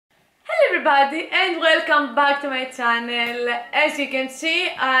everybody and welcome back to my channel. As you can see,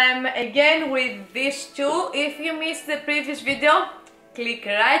 I'm again with these two. If you missed the previous video, click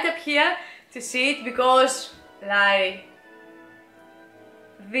right up here to see it because Larry,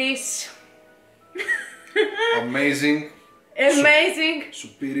 this amazing,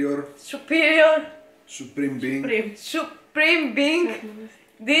 superior, supreme being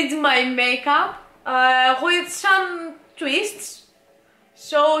did my makeup with some twists.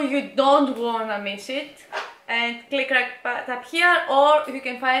 So you don't wanna miss it, and click right up here, or you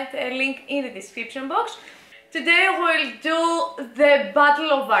can find a link in the description box. Today we'll do the battle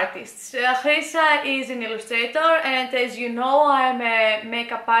of artists. Chryssa is an illustrator, and as you know, I'm a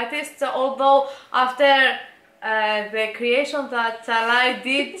makeup artist. Although after the creation that Larry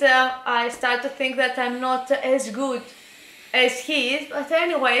did, I started to think that I'm not as good as he is. But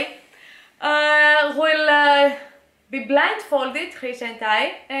anyway, we'll be blindfolded, Chryssa and I,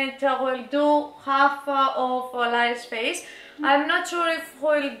 and we'll do half of Larry's face. I'm not sure if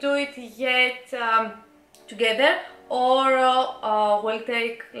we'll do it yet together, or we'll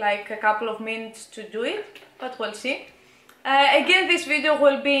take like a couple of minutes to do it, but we'll see. Again, this video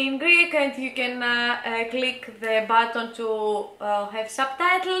will be in Greek, and you can click the button to have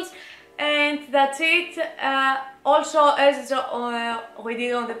subtitles, and that's it. Also, as we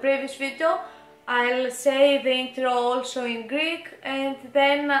did on the previous video, I'll say the intro also in Greek, and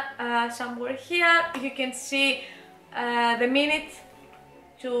then somewhere here you can see the minute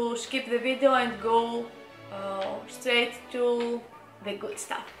to skip the video and go straight to the good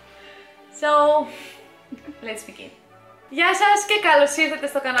stuff. So, let's begin. Γεια σας και καλώς ήρθατε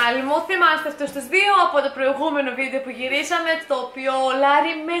στο κανάλι μου. Θυμάστε αυτούς τους δύο από το προηγούμενο βίντεο που γυρίσαμε, το οποίο ο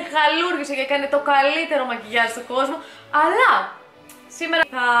Λάρι μεγαλούργησε και έκανε το καλύτερο μακιγιάζ του κόσμου. Αλλά σήμερα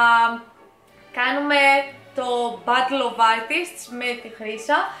θα κάνουμε το Battle of Artists με τη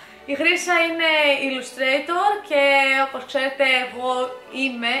Chryssa. Η Chryssa είναι illustrator και όπως ξέρετε εγώ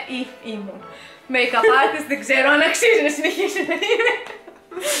ήμουν make-up artist, δεν ξέρω αν αξίζει να συνεχίσει να είναι.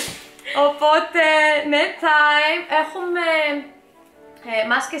 Οπότε, ναι, έχουμε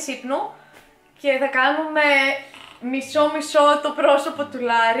μάσκες ύπνου και θα κάνουμε μισό-μισό το πρόσωπο του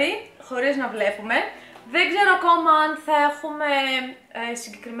Λάρι, χωρίς να βλέπουμε. Δεν ξέρω ακόμα αν θα έχουμε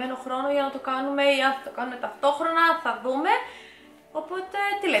συγκεκριμένο χρόνο για να το κάνουμε ή αν θα το κάνουμε ταυτόχρονα, θα δούμε. Οπότε,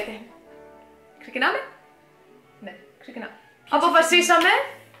 τι λέτε, ξεκινάμε? Ναι, ξεκινάμε. Αποφασίσαμε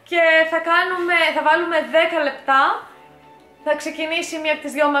και θα βάλουμε 10 λεπτά. Θα ξεκινήσει μία από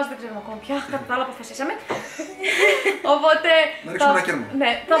τις δυο μας, δεν ξέρουμε ακόμα πια, κατά τα άλλα αποφασίσαμε. Οπότε... Να ρίξουμε ένα κέρμα.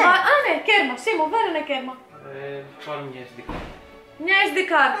 Ναι, ναι, κέρμα, Σίμω, βάλε ένα κέρμα. Πάρω μια SD card. Μια SD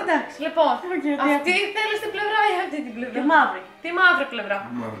card. Εντάξει. Λοιπόν, αυτή θέλεις την πλευρά ή αυτή την πλευρά? Τη μαύρη. Τη μαύρη πλευρά.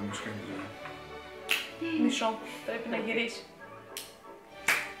 Μαύρη μου σκάνει. Μισό, πρέπει να γυρίσει.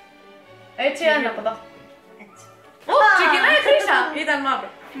 Έτσι, ανάποδα. Έτσι. Ξεκινάει η Chryssa, ήταν μαύρη.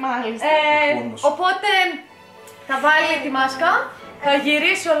 Μάλιστα. Οπότε θα βάλει τη μάσκα, θα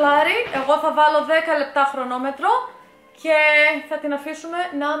γυρίσει ο Λάρι, εγώ θα βάλω 10 λεπτά χρονόμετρο και θα την αφήσουμε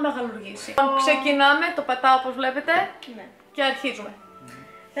να μεγαλουργήσει. Ξεκινάμε, το πατάω όπως βλέπετε, Ναι. και αρχίζουμε.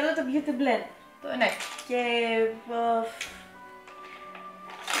 Θέλω το beauty blend. Ναι. Και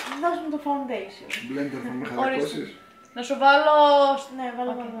δώσουμε το foundation. Blender θα με χαλακώσεις. Να σου βάλω... Ναι,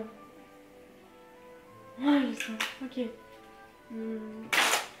 βάλω εδώ. Μάλιστα, οκ.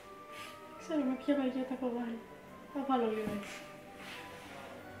 Ξέρω με ποια βαγιά τα έχω βάλει. Θα βάλω λίγο έτσι.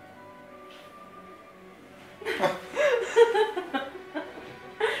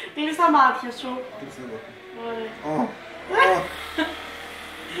 Κλείς τα μάτια σου. Κλείστε εδώ. Ωραία.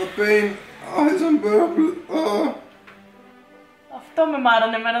 The pain. It's unbearable. Αυτό με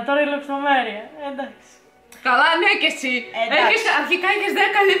μάρανε εμένα, τώρα η λεπτομέρεια. Εντάξει. Καλά, ναι και εσύ. Αρχικά έχεις 10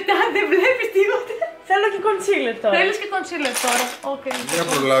 λεπτά, δεν βλέπεις τίποτα. Θέλω και concealer τώρα. Θέλεις και concealer τώρα. Okay. Δεν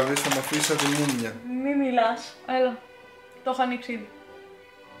προλάβεις, θα με αφήσεις σαν τη μούμια. Μη μιλάς. Έλα. Το έχω ανοίξει ήδη.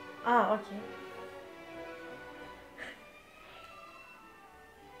 Α, οκ.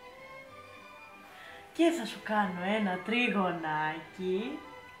 Και θα σου κάνω ένα τρίγωνάκι.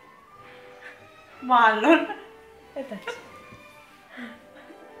 Μάλλον. Εντάξει.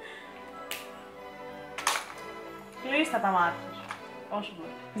 Κλείστα τα μάτια σου. Όσο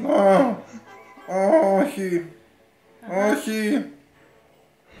μπορεί. Όχι. Όχι.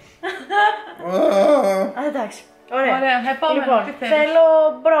 Εντάξει. Ωραία. Ωραία. Επόμενο, Λοιπόν, τι θέλεις? θέλω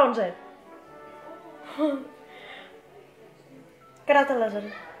bronzer. Κράτα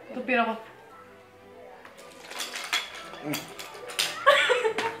λάζαρη. Το πήρα εγώ.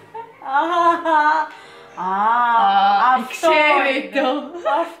 Αυτό ξέρει είναι. το.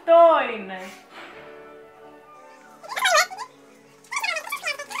 Αυτό είναι.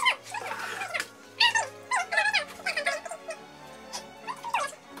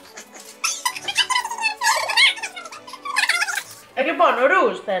 Λοιπόν,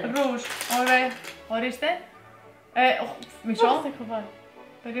 ρούζ θέλω. Ρούζ, ωραία. Ορίστε. Μισό. Πώς θα έχω βάλει.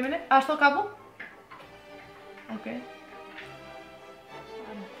 Περίμενε. Άστο κάπου. Οκ.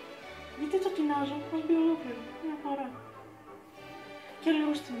 Γιατί το τεινάζω, πώς μπει ολόκληρο. Μια χαρά. Και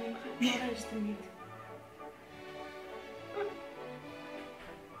λίγο στη μύτη. Μου αρέσει στη μύτη.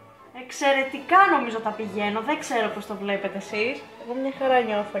 Εξαιρετικά νομίζω τα πηγαίνω, δεν ξέρω πώς το βλέπετε εσείς. Εγώ μια χαρά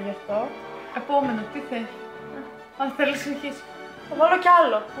νιώθω γι' αυτό. Επόμενο, τι θες. Αν θέλεις να συνεχίσεις. Θα βάλω κι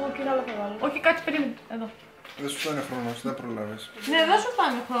άλλο. Όχι, άλλο θα βάλω. Όχι, κάτσε, περίμενε. Εδώ. Δεν σου φτάνει χρόνος, δεν προλάβες. Ναι, δεν σου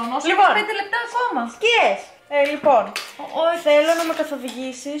φτάνει ο χρόνος. Λοιπόν. Έχεις 5 λεπτά ακόμα. Σκιές! Λοιπόν, Όχι. θέλω να με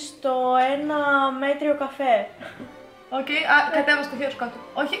καθοδηγήσεις στο ένα μέτριο καφέ. Οκ, κατέβασε το χέρι σου κάτω.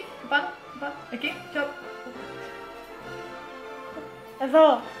 Όχι, πάνω, πάνω. Εκεί, πιο. Εδώ.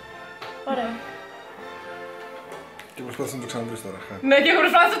 Ωραία. Και προσπάθησε να το ξαναβρεις τώρα. Ναι, και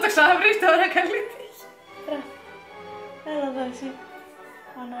προσπάθησε να το ξαναβρεις τώρα, καλή τύχη. Έλα εδώ εσύ.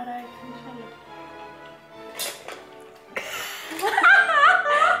 Αναράκι, μισό λεπτό.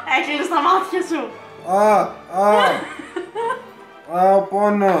 Έκλεισες τα μάτια σου. Ο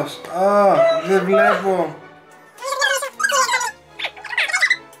πόνος. Δεν βλέπω.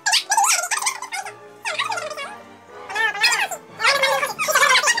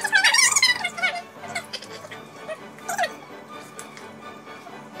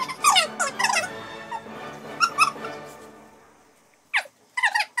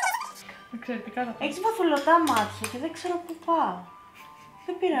 Εξαιρετικά θα Έχεις βαθουλωτά μάτια και δεν ξέρω πού πάω.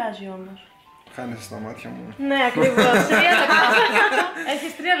 Δεν πειράζει όμως. Χάνεσαι στα μάτια μου. Ναι, ακριβώς. 3 λεπτά.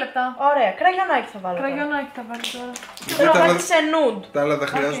 Έχεις 3 λεπτά. Ωραία, κραγιονάκι θα βάλω. Κραγιονάκι θα βάλει τώρα. Θέλω να βάλεις σε nude. Τα άλλα δεν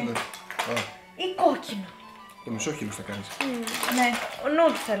χρειάζονται. Ή κόκκινο. Το μισόχυλο θα κάνεις. Ναι,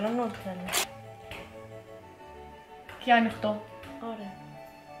 Nude θέλω, nude θέλω. και ανοιχτό. Ωραία.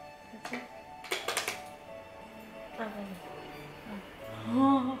 Έτσι.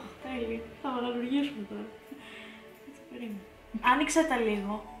 Τέλει. Θα βαλαργήσουμε τώρα. Έτσι, περίμενε. Άνοιξε τα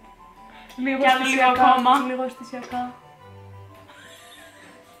λίγο. Λίγο Κι άλλο λίγο αισθησιακά. ακόμα. Λίγο αισθησιακά.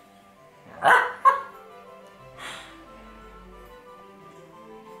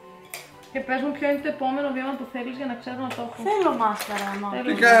 Και πες μου ποιο είναι το επόμενο βήμα που θέλεις για να ξέρω να το έχω. Θέλω μάσκαρα, άμα.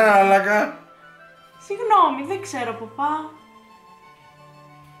 Τι κάνα, αλάκα. Συγγνώμη, δεν ξέρω που πάω.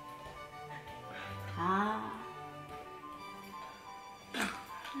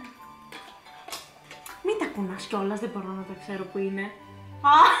 Μην τα κουνάς κιόλας, δεν μπορώ να τα ξέρω που είναι.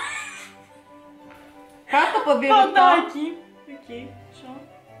 Κάτω από 2 λεπτά. Ποντάκι. Εκεί, σω.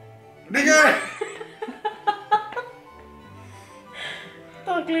 Νίκα!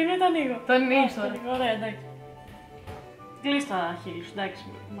 Το κλείνω ή το ανοίγω. Το ανοίγεις τώρα. Ωραία, εντάξει. Κλείς τα χείλη σου, εντάξει.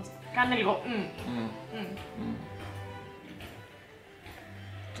 Κάνε λίγο.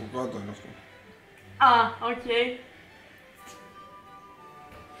 Το κάτω είναι αυτό. Οκ.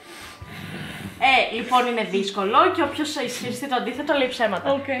 Λοιπόν είναι δύσκολο και όποιος ισχυριστεί το αντίθετο λέει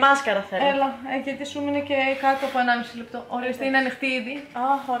ψέματα. Οκ. Μάσκαρα θέλω. Έλα, γιατί σου μείνει και κάτω από 1,5 λεπτό. Ορίστε, είναι ανοιχτή ήδη.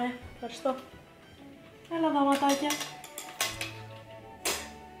 Ωραία. Ευχαριστώ. Έλα δαματάκια.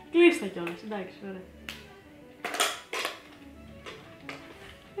 Κλείστε κιόλας, εντάξει, ωραία.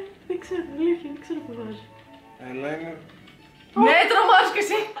 Δεν ξέρω, αλήθεια, δεν ξέρω που βάζει. Eyeliner. Ναι, τρομάζεις κι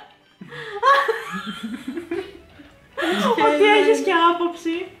εσύ. Ότι έχεις και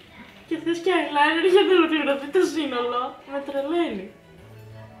άποψη και θες και eyeliner για να ολοκληρωθεί το σύνολο. Με τρελαίνει.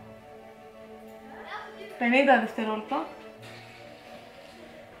 50 δευτερόλεπτα.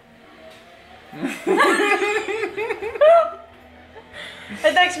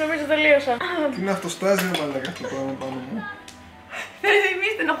 Εντάξει, νομίζω τελείωσα. Τι είναι αυτό, στάζει ρε μαλάκα αυτό το πράγμα πάνω μου. Μη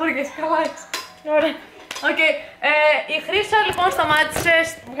στενοχωριέσαι, καλά είσαι. Ωραία. Οκ, η Χρύσα λοιπόν σταμάτησε.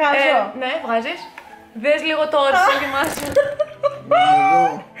 Βγάζω. Ναι, βγάζεις. Δες λίγο το όρθιο μας. Εδώ.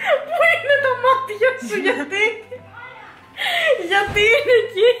 Πού είναι τα μάτια σου, γιατί? Γιατί είναι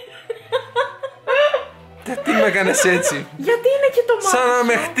εκεί? Γιατί με έκανες έτσι. Γιατί είναι εκεί το μάτι Σαν να σου?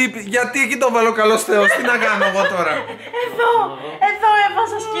 με χτύπη. Γιατί εκεί το βάλω καλός Θεός. Τι να κάνω εγώ τώρα. Εδώ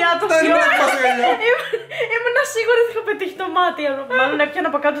έβαζα σκιά το Δεν είναι να γυαλιά. Ήμουνα σίγουρη ότι είχα πετύχει το μάτι. Μάλλον έπιανα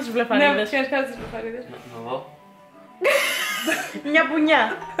από κάτω τις Ναι, βλεφαρίδες. πιάνεις κάτω τις βλεφαρίδες. Να δω. Μια πουνιά.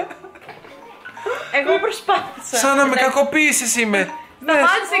 Εγώ προσπάθησα. Σαν να με κακοποίησες είμαι.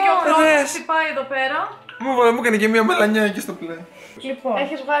 Σταμάτησε και ο δες. χρόνος, χτυπάει εδώ πέρα. Μου έκανε και μια μελανιά εκεί στο πλέον. Λοιπόν,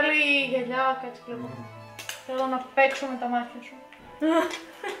 Έχεις βάλει γυαλιά, κάτσε βλέπω. Θέλω να παίξω με τα μάτια σου.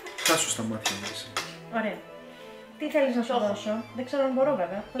 Χάσου στα μάτια μέσα. ωραία. Τι θέλεις να σου δώσω? Δεν ξέρω αν μπορώ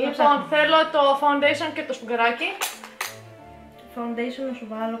βέβαια. Θα το Λοιπόν, ψάχνω. θέλω το foundation και το σπουγγαράκι. Foundation να σου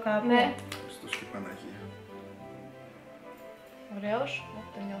βάλω κάπου. Ναι. Στο σκυπανάκι. Ωραίος.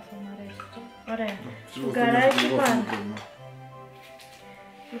 Το νιώθω, μου αρέσει αυτό. Ωραία. Στις Σπουγγαράκι βοθόνες, πάνω. λίγο.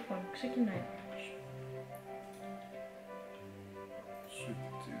 Λοιπόν, ξεκινάει.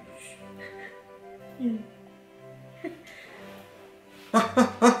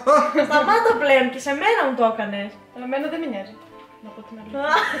 Σταμάτα πλέον και σε μένα μου το έκανες. Εμένα δεν με νοιάζει. Να πω την αλήθεια.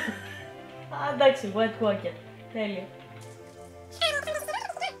 Α, εντάξει, White Walker. Τέλεια.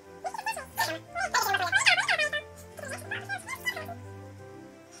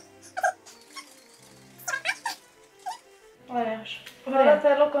 Ωραίος. Τώρα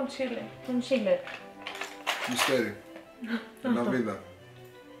θέλω concealer. Concealer. Μυστέρι. Λαβίδα.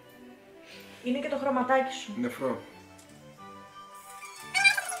 Είναι και το χρωματάκι σου. Νεφρό.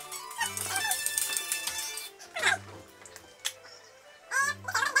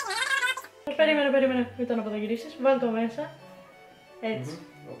 Περίμενε, μην το αποδογυρίσεις. Βάλ' το μέσα. Έτσι.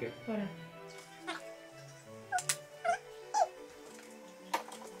 Okay. Ωραία.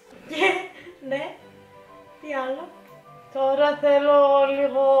 Και, ναι, τι άλλο. Τώρα θέλω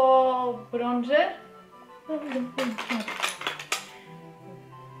λίγο bronzer.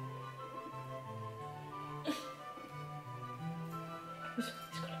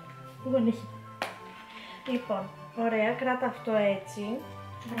 Πού έχει. Λοιπόν, ωραία, κράτα αυτό έτσι.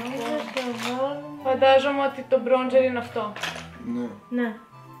 Φαντάζομαι ότι το bronzer είναι αυτό. Ναι. Ναι.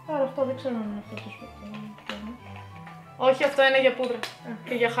 Άρα αυτό δεν ξέρω αν είναι αυτό το σπίτι. Όχι, αυτό είναι για πούδρα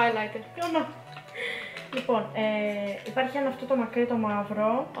και για highlighter. Ποιο. Λοιπόν, υπάρχει ένα αυτό το μακρύ το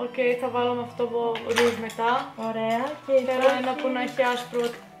μαύρο. Οκ, θα βάλω με αυτό το ρουγ μετά. Ωραία. Και θέλω ένα που να έχει άσπρο.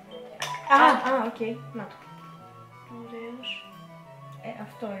 Οκ. Να το. Ωραίος.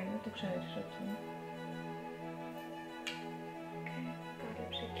 Αυτό είναι, το ξέρεις ότι είναι.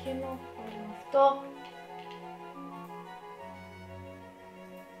 Κάλυψε εκείνο, βάλω αυτό.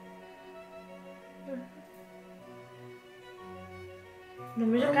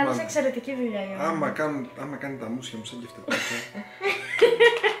 Νομίζω κάνεις εξαιρετική δουλειά, Γιάννη. Άμα κάνει τα μουσια μου σαν και αυτά. Αυτό.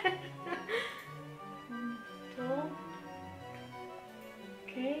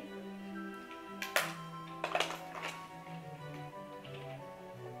 Οκ.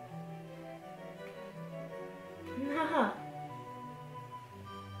 Να.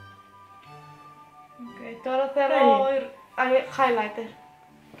 Οκ, τώρα θέλω highlighter.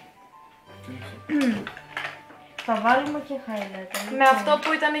 Θα βάλουμε και highlighter. Με αυτό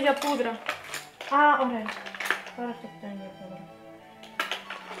που ήταν για πούδρα. Ωραία. Τώρα αυτό που ήταν για πούδρα.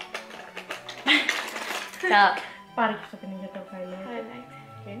 Πάρε και αυτό που είναι για το highlighter.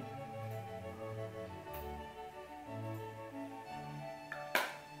 Okay.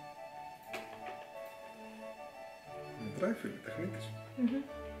 Μετράει φίλε, τεχνίτης.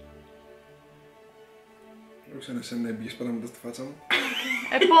 Δεν ξέρω εσένα έμπηγες πράγματα στη φάτσα μου.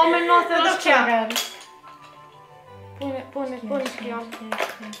 Επόμενο θέλω Δεν το σκιά. ξέρω. Πού είναι σκιά μου.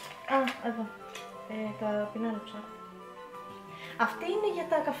 Εδώ. Τα πινάλεψα. Αυτή είναι για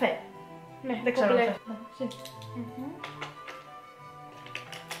τα καφέ. Ναι, Δεν ξέρω. κομπλέ.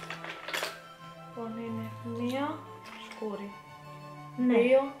 Λοιπόν, είναι μία σκούρη. Ναι.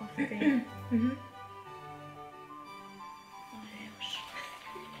 Δύο, αυτή. Ωραίος.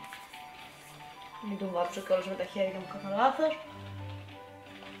 Μην τον βάψω κιόλας με τα χέρια μου κατά λάθος.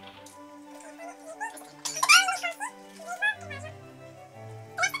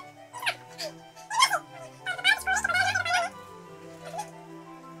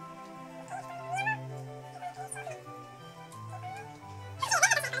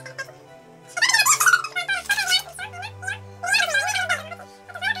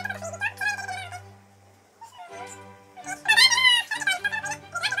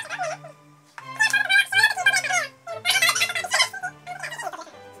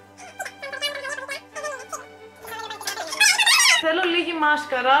 Θέλω λίγη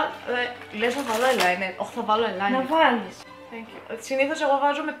μάσκαρα. Λες να βάλω eyeliner. Όχι, θα βάλω eyeliner. Να βάλεις. Συνήθως εγώ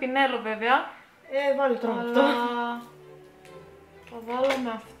βάζω με πινέλο βέβαια. Βάλει τώρα Αλλά αυτό. θα βάλω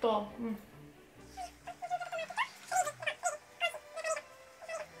με αυτό.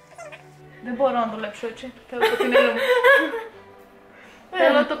 Δεν μπορώ να δουλέψω έτσι. Θέλω το πινέλο μου.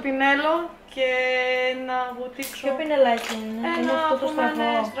 Θέλω το πινέλο και να βουτήξω. Ποιο πινελάκι είναι? Είναι αυτό το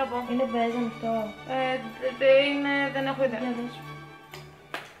στραβό. στραβό. Είναι μπέζ αυτό. Δεν έχω ιδέα. Για δες.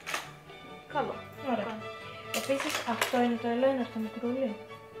 Καλό. Ωραία. Επίσης αυτό είναι το eyeliner, το μικρούλι.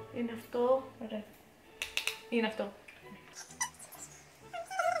 Είναι αυτό. Ωραία. Είναι αυτό.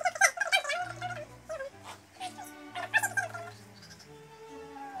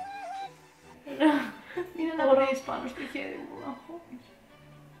 Είναι να βρεις πάνω στο χέρι μου.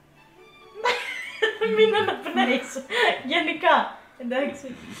 Μην αναπνέεις. Γενικά.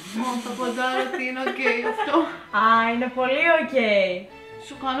 Εντάξει. Θα ποντάρω ότι είναι ok αυτό. Είναι πολύ ok.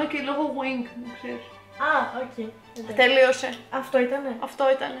 Σου κάνω και λόγο wing, μου ξέρεις. οκ. Τελείωσε. Αυτό ήτανε.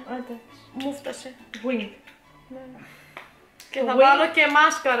 Αυτό ήτανε. Μου φτάσε. Wing. Και θα βάλω και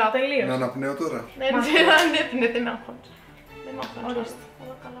μάσκαρα. Να Τελείωσε. αναπνέω τώρα. Ναι, δεν με αγχώνεις. Δεν με αγχώνεις. Ορίστε.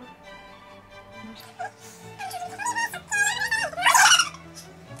 Όλα καλά.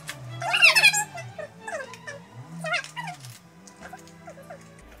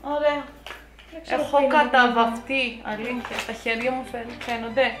 Ωραία. Έχω καταβαυτεί, αλήθεια. Τα χέρια μου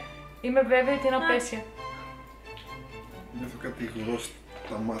φαίνονται. Είμαι βέβαιη ότι είναι απέσια. Νιώθω κάτι υγρό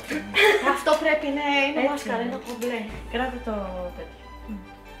στα μάτια μου. Αυτό πρέπει, ναι, είναι μάσκαρα, είναι κομπλέ. Κράτα το τέτοιο.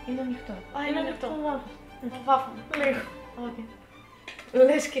 Είναι ανοιχτό. Α, είναι ανοιχτό. Βάφαμε. Λίγο.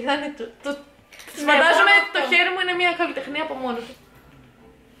 Λες και θα είναι το... Φαντάζομαι το χέρι μου είναι μια καλλιτεχνία από μόνο του.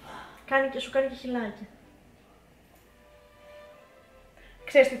 Σου κάνει και χιλάκι.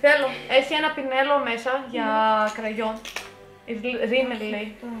 Ξέρεις τι θέλω, έχει ένα πινέλο μέσα για κραγιόν. Ρίμελ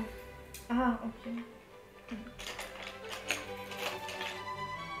λέει. Οκ.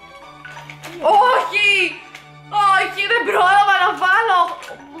 Όχι! Όχι, δεν πρόλαβα να βάλω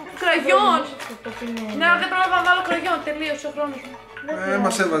κραγιόν. Ναι, δεν πρόλαβα να βάλω κραγιόν, τελείωσε ο χρόνος μου.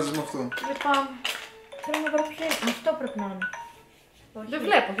 Μας έβαζες με αυτό. Λυπάμαι. Θέλω να βρω ποιο είναι. Αυτό πρέπει να είναι. Δεν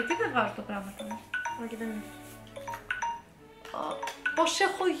βλέπω, γιατί δεν βάζω το πράγμα τώρα. Όχι, δεν είναι. Πώς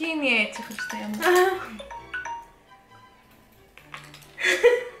έχω γίνει έτσι, Χριστέ μου.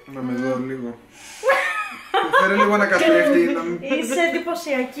 Να με δω λίγο. Φέρε λίγο ένα καθρέφτη. Είσαι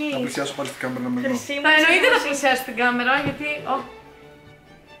εντυπωσιακή. Να πλησιάσω πάλι στην κάμερα να με δω. Θα εννοείται να πλησιάσει την κάμερα, γιατί...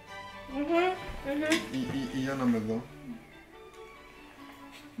 Ή για να με δω.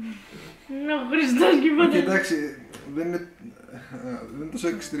 Ναι, ο Χριστός και Όχι, εντάξει, δεν είναι τόσο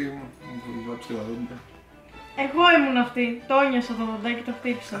extreme. Μου βάψει και τα δόντια. Εγώ ήμουν αυτή. Το νιώσα το δοντάκι και το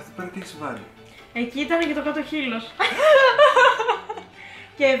χτύπησα. Κάθε πέρα τι έχεις βάλει. Εκεί ήταν και το κάτω χείλος.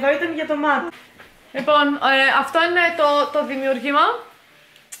 Και εδώ ήταν για το μάτι. Λοιπόν, αυτό είναι το δημιούργημα.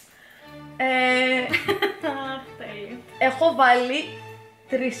 Τέλειο. Έχω βάλει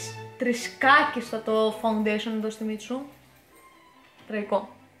τρισκάκιστο το foundation εδώ στη μύτη σου.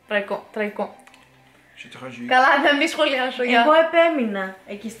 Τραγικό. Καλά, να μην σχολιάσω για... Εγώ επέμεινα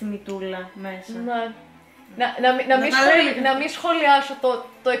εκεί στη μητούλα μέσα. Να μην σχολιάσω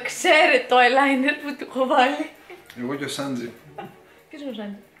το εξαίρετο eyeliner που του έχω βάλει. Εγώ και ο Σάντζι. Ποιος είναι ο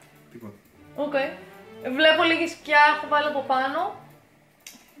Σάντζι? Τίποτα. Οκ. Βλέπω λίγη σκιά, έχω βάλει από πάνω.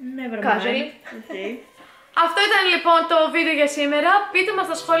 Ναι, Casual. Okay. Αυτό ήταν λοιπόν το βίντεο για σήμερα. Πείτε μας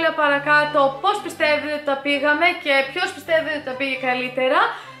στα σχόλια παρακάτω πώς πιστεύετε ότι τα πήγαμε και ποιος πιστεύετε ότι τα πήγε καλύτερα.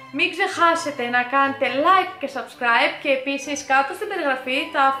 Μην ξεχάσετε να κάνετε like και subscribe και επίσης κάτω στην περιγραφή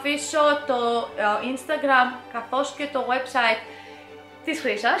θα αφήσω το Instagram καθώς και το website της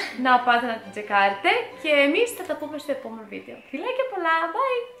Chryssas να πάτε να την τσεκάρετε και εμείς θα τα πούμε στο επόμενο βίντεο. Φιλάκια πολλά,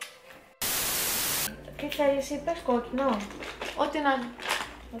 bye! Τι θέλεις, είπες κόκκινο? Ό,τι να είναι.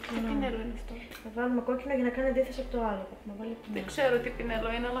 Τι πινέλο είναι αυτό? Θα βάλουμε κόκκινο για να κάνει αντίθεση από το άλλο. Δεν ξέρω τι πινέλο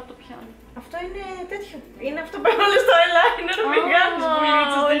είναι, αλλά το πιάνω. Αυτό είναι τέτοιο. Είναι αυτό που έβαλες στο eyeliner. Μην κάνεις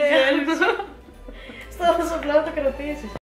βουλίτσες στο χέρι σου. Στο πλάνο το κρατήσεις.